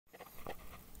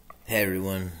Hey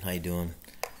everyone, how you doing?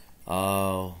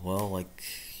 Well, like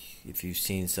if you've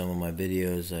seen some of my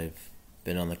videos, I've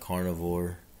been on the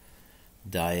carnivore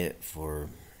diet for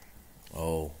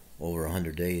over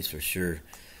 100 days for sure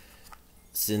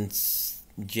since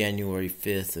January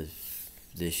 5th of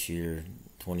this year,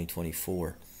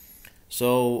 2024.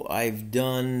 So I've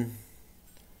done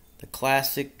the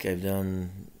classic. I've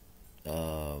done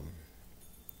the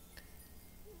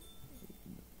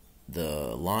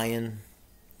lion.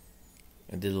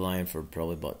 I did the lion for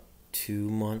probably about 2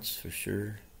 months for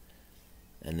sure.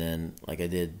 And then, like, I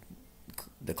did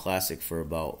the classic for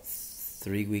about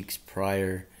 3 weeks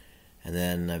prior. And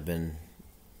then I've been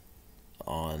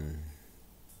on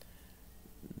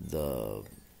the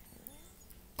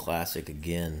classic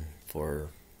again for,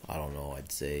 I don't know,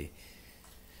 I'd say,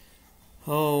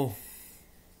 a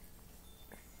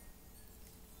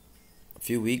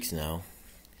few weeks now.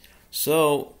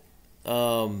 So,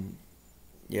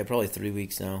 yeah, probably 3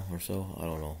 weeks now or so. I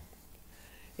don't know.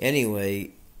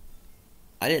 Anyway,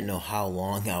 I didn't know how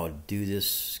long I would do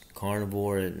this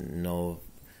carnivore. I didn't know.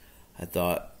 I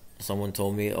thought someone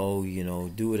told me,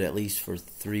 do it at least for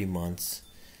 3 months.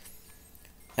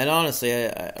 And honestly,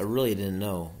 I really didn't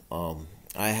know.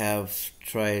 I have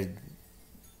tried.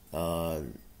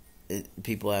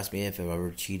 People ask me if I've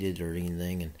ever cheated or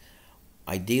anything, and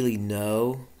ideally,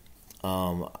 no.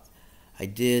 I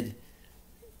did.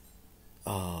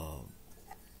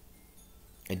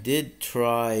 I did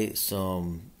try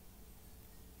some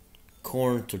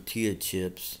corn tortilla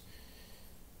chips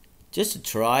just to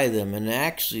try them, and it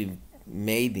actually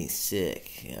made me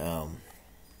sick. And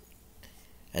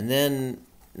then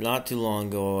not too long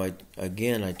ago, I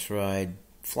tried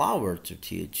flour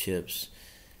tortilla chips.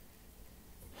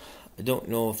 I don't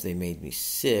know if they made me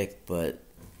it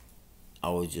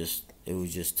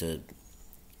was just to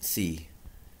see.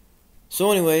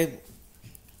 So anyway,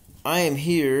 I am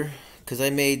here because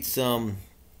I made some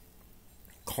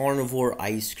carnivore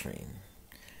ice cream.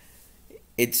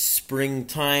 It's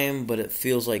springtime, but it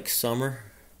feels like summer.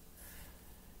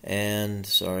 And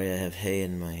sorry, I have hay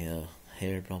in my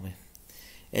hair probably.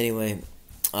 Anyway,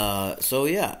 so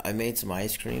yeah, I made some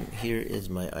ice cream. Here is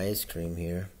my ice cream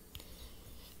here.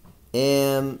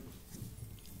 And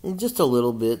just a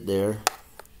little bit there.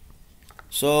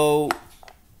 So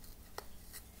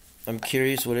I'm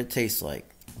curious what it tastes like.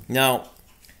 Now,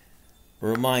 I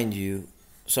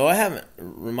haven't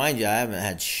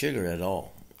had sugar at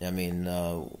all. I mean,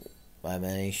 I haven't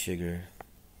had any sugar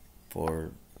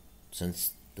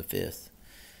since the 5th.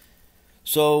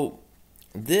 So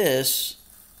this,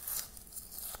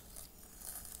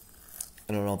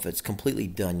 I don't know if it's completely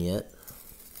done yet.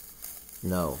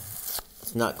 No,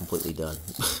 it's not completely done.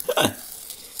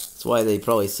 That's why they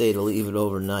probably say to leave it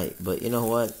overnight. But you know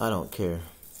what? I don't care.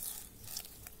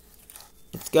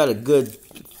 It's got a good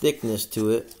thickness to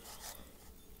it.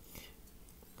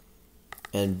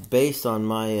 And based on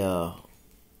my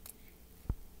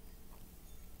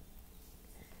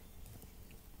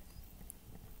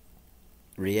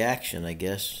reaction, I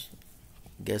guess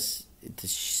to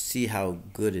see how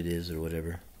good it is or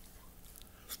whatever.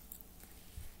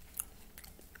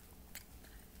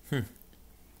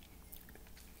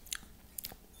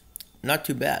 Not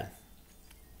too bad.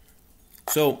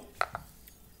 So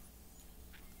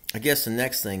I guess the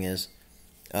next thing is,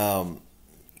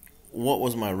 what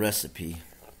was my recipe?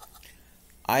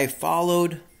 I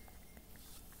followed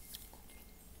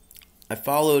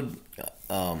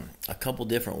a couple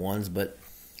different ones, but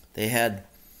they had,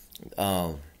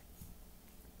 I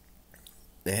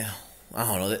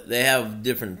don't know, they have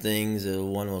different things.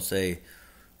 One will say,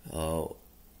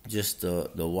 just the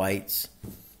whites,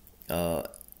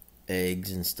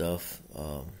 eggs and stuff,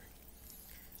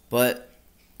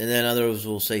 and then others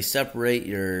will say separate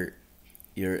your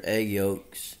egg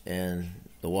yolks and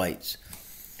the whites.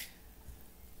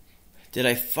 Did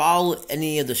I follow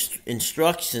any of the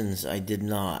instructions? I did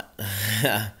not.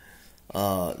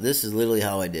 This is literally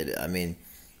how I did it. I mean,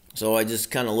 so I just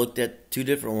kind of looked at two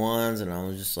different ones, and I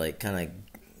was just like kind of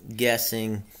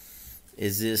guessing,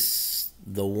 is this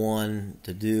the one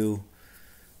to do?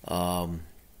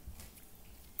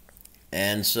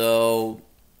 And so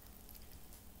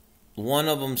one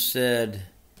of them said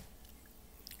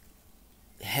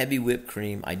heavy whipped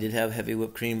cream. I did have heavy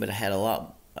whipped cream, but I had a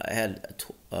lot.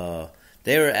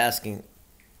 They were asking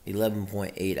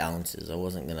 11.8 ounces. I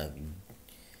wasn't gonna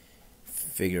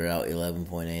figure out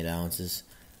 11.8 ounces.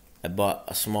 I bought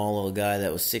a small little guy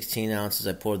that was 16 ounces.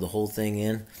 I poured the whole thing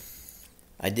in.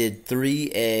 I did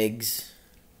 3 eggs,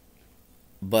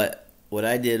 but what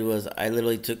I did was I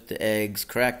literally took the eggs,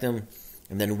 cracked them,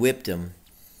 and then whipped them.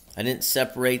 I didn't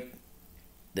separate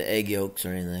the egg yolks or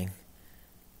anything.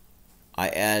 I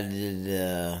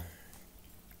added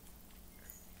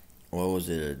what was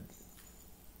it?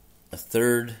 A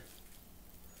third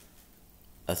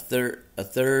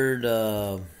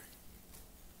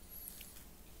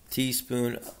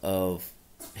teaspoon of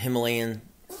Himalayan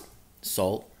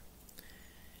salt,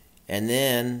 and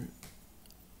then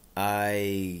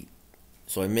I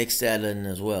mixed that in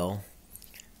as well,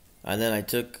 and then I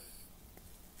took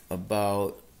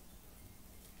about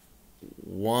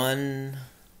one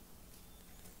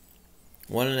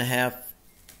and a half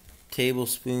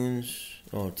teaspoons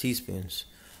of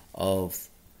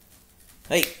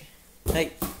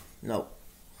no,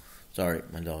 sorry,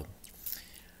 my dog.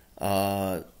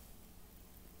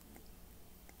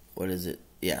 What is it?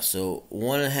 Yeah, so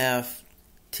 1.5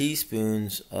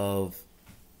 teaspoons of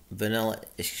vanilla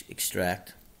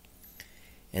extract,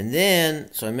 and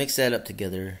then so I mix that up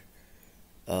together.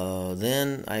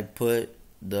 Then I put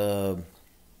the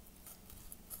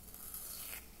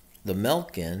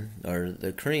milk in, or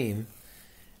the cream,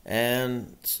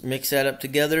 and mix that up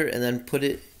together, and then put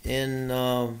it in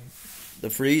the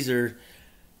freezer.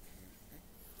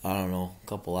 I don't know, a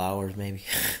couple hours maybe.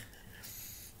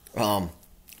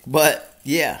 But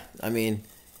yeah, I mean,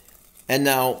 and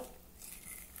now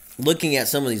looking at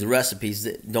some of these recipes,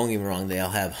 don't get me wrong, they'll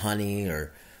have honey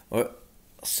or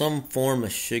some form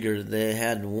of sugar. They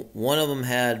had one of them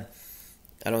had,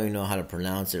 I don't even know how to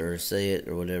pronounce it or say it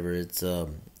or whatever. It's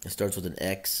it starts with an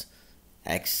X,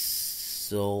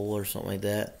 Axel or something like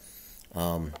that.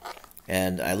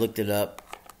 And I looked it up,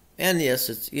 and yes,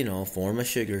 it's a form of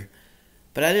sugar,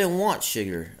 but I didn't want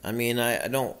sugar. I mean, I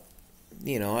don't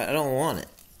want it.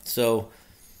 So,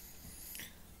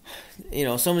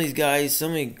 some of these guys, some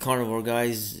of the carnivore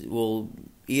guys will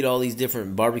eat all these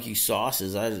different barbecue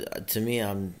sauces. I'm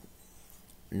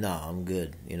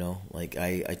good. Like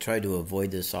I try to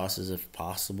avoid the sauces if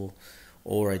possible,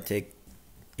 or I take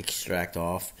extract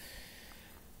off.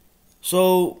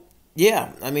 So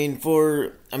yeah, I mean,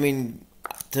 to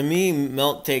me,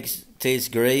 milk tastes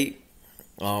great.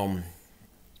 To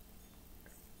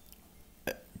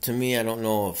me, I don't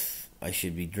know if I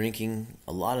should be drinking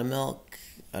a lot of milk.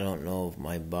 I don't know if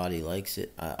my body likes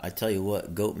it. I tell you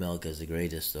what, goat milk is the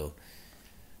greatest, though.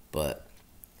 But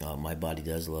my body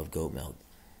does love goat milk.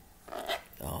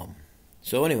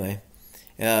 So anyway,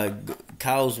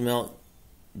 cow's milk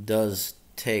does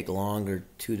take longer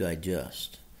to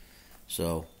digest.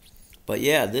 So, but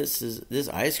yeah, this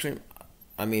ice cream.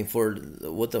 I mean,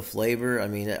 with the flavor, I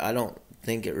mean, I don't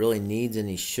think it really needs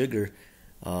any sugar.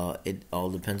 It all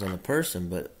depends on the person,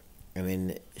 but I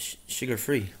mean, sugar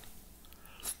free.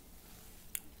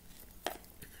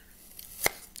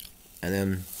 And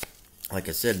then, like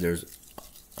I said, there's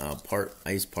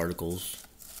ice particles.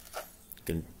 You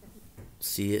can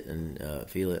see it and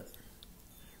feel it.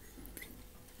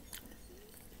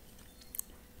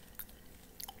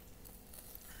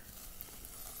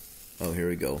 Oh, here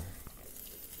we go.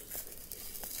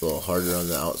 A little harder on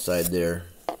the outside there.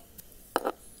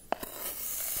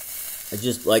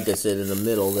 Just like I said in the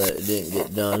middle that it didn't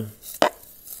get done.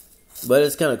 But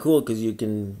it's kind of cool because you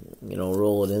can,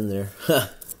 roll it in there.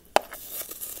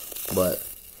 But,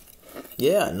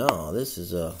 yeah, no, this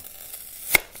is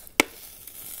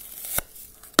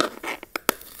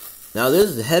now this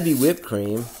is heavy whipped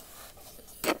cream.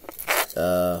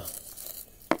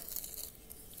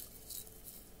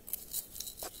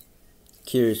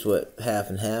 Curious what half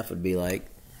and half would be like.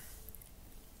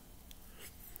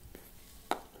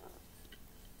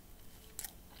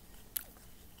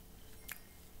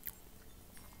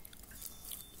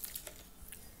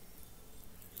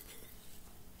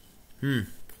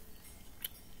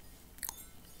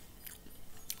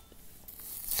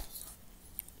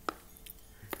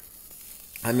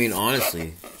 I mean,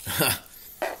 honestly,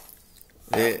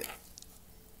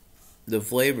 the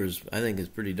flavors, I think, is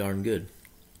pretty darn good.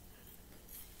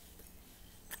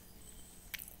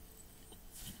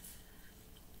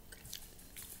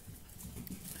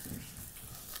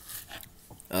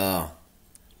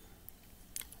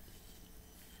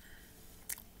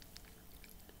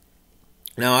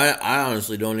 Now, I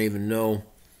honestly don't even know.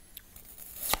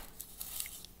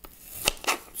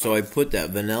 So I put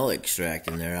that vanilla extract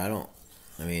in there.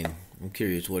 I'm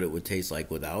curious what it would taste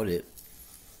like without it.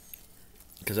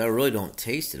 Because I really don't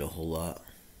taste it a whole lot.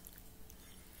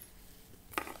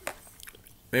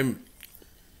 Maybe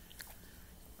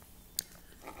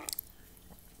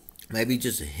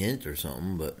just a hint or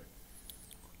something, but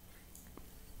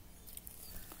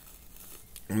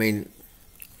I mean,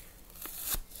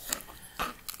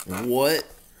 what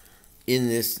in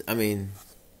this? I mean,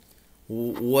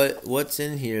 what's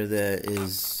in here that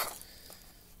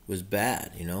was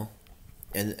bad?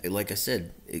 And like I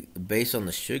said, based on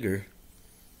the sugar.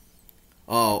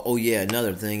 Oh yeah.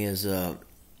 Another thing is,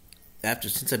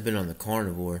 since I've been on the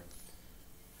carnivore,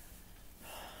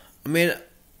 I mean,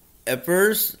 at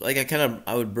first, like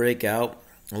I would break out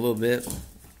a little bit,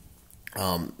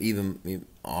 even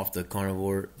off the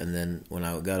carnivore, and then when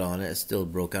I got on it, I still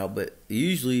broke out. But I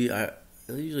usually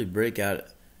break out.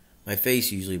 My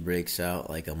face usually breaks out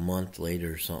like a month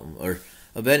later or something, or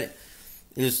I bet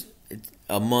it's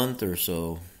a month or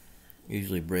so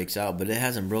usually breaks out, but it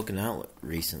hasn't broken out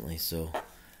recently. So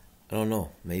I don't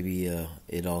know. Maybe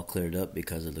it all cleared up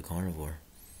because of the carnivore,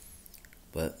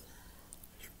 but.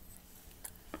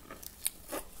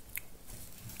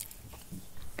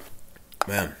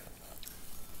 Man,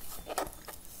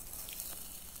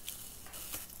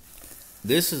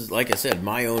 this is, like I said,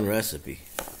 my own recipe.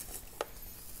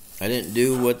 I didn't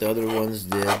do what the other ones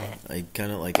did. I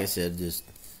kind of, like I said, just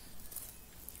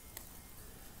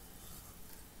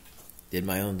did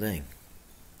my own thing.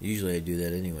 Usually I do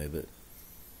that anyway, but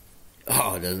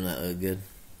oh, doesn't that look good?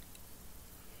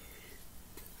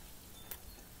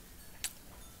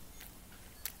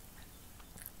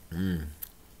 Mmm.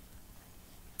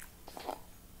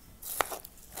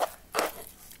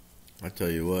 I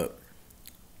tell you what.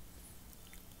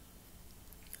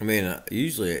 I mean,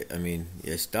 usually,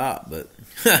 I stop, but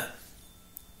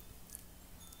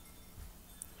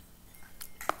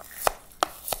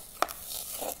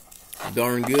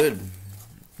darn good,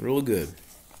 real good.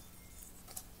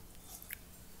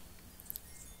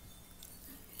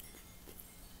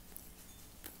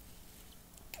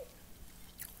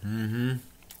 Mm-hmm.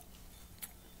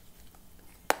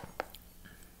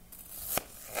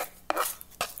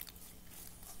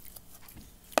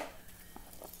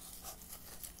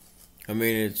 I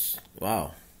mean, it's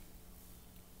wow.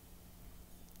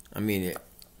 I mean,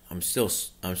 I'm still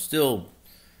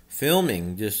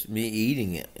filming just me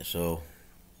eating it. So,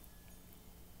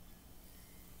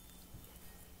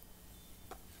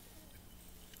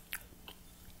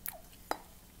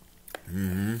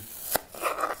 mm-hmm.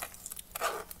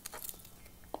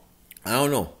 I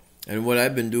don't know. And what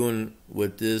I've been doing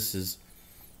with this is,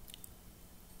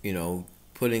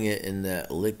 putting it in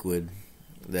that liquid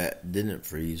that didn't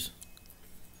freeze.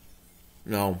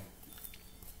 No,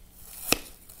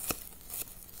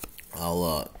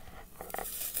 I'll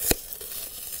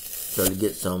try to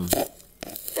get some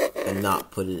and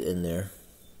not put it in there.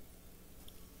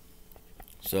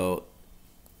 So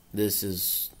this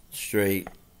is straight.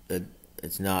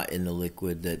 It's not in the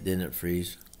liquid that didn't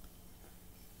freeze.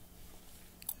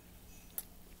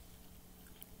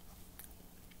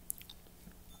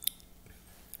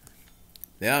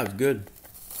 Yeah, it's good.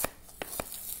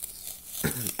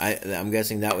 I'm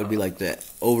guessing that would be like the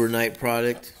overnight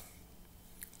product.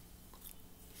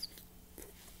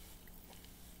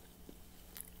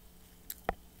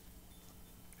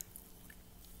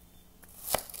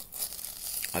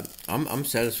 I'm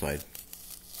satisfied.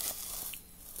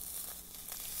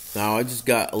 Now I just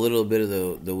got a little bit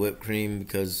of the whipped cream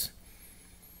because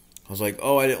I was like,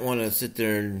 oh, I didn't want to sit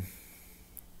there and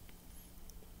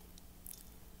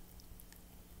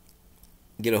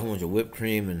get a whole bunch of whipped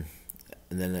cream and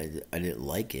then I didn't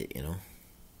like it,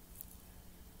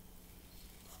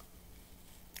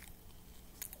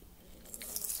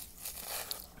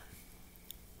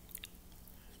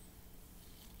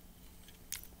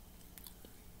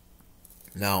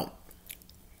 Now,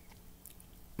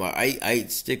 well, I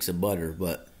eat sticks of butter,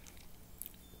 but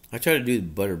I try to do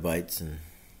butter bites, and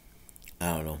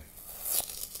I don't know.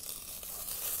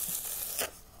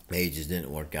 Maybe it just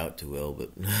didn't work out too well, but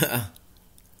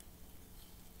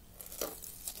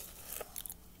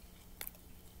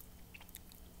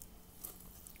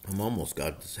I'm almost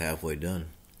got this halfway done.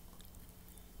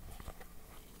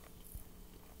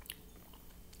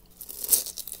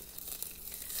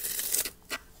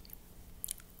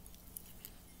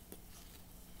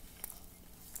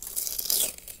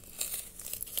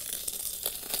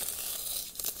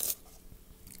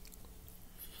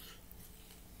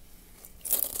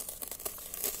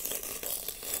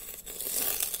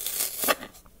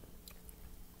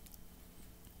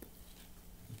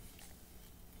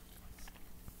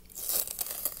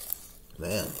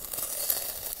 Man.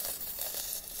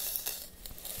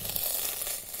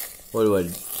 What do I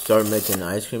start making an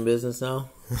ice cream business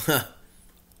now?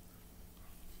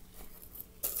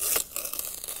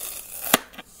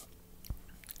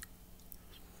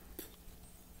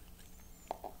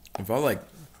 If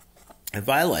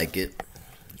I like it,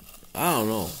 I don't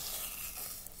know.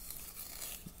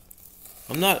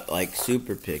 I'm not like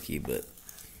super picky, but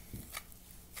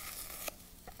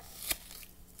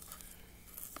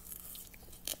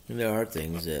there are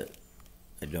things that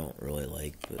I don't really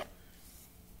like, but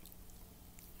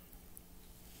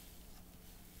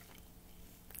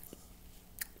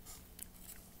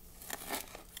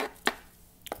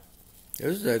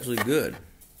this is actually good.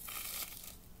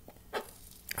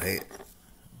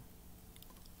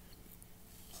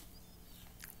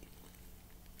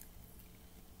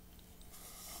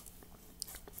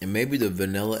 And maybe the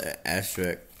vanilla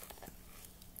extract,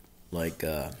 like,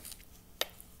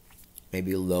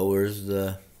 maybe lowers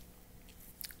the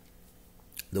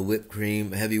whipped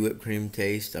cream, heavy whipped cream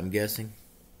taste, I'm guessing.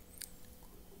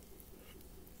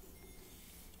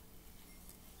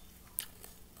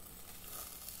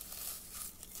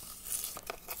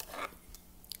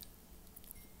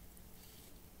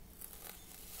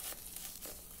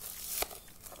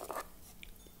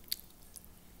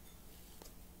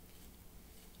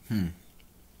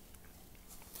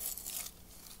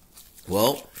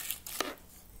 Well,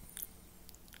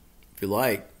 if you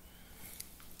like,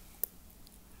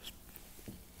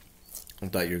 I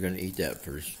thought you were going to eat that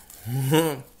first.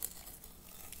 You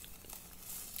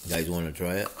guys want to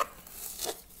try it?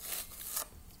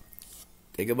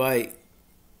 Take a bite.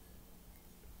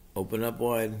 Open up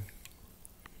wide.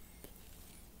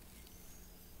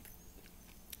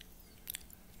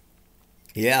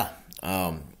 Yeah,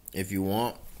 if you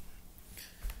want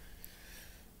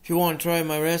to try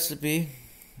my recipe,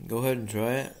 go ahead and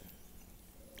try it.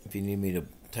 If you need me to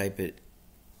type it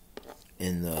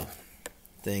in the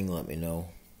thing, let me know.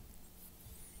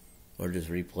 Or just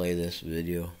replay this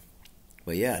video.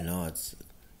 But yeah, no, I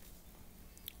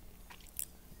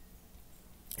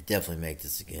definitely make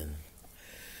this again.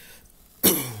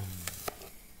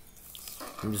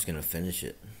 I'm just gonna finish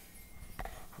it.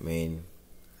 I mean,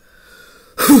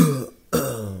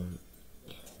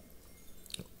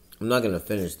 I'm not gonna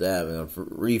finish that. I'm gonna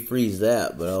refreeze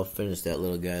that, but I'll finish that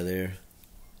little guy there.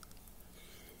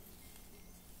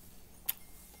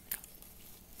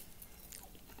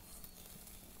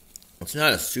 It's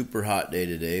not a super hot day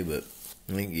today, but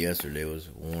I think yesterday was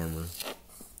warmer.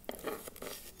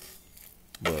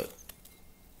 But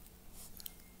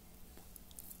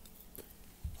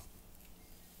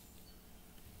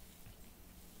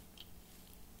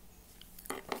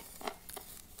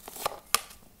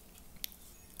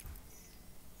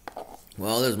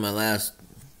well, there's my last.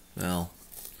 Well,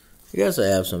 I guess I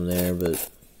have some there, but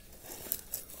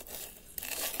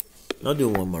I'll do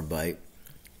one more bite.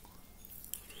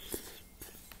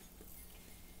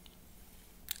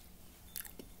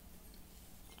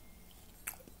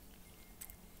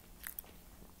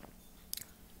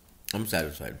 I'm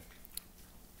satisfied.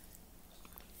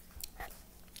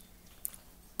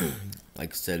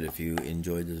 Like I said, if you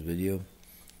enjoyed this video,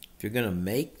 if you're gonna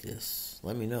make this,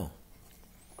 let me know.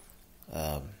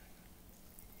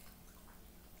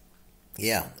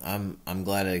 Yeah, I'm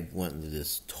glad I went with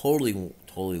this. Totally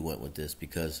went with this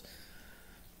because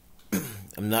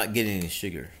I'm not getting any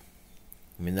sugar.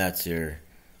 I mean, that's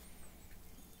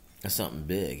something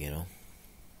big, you know.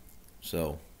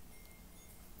 So,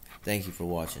 thank you for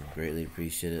watching. Greatly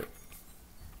appreciate it.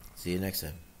 See you next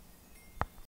time.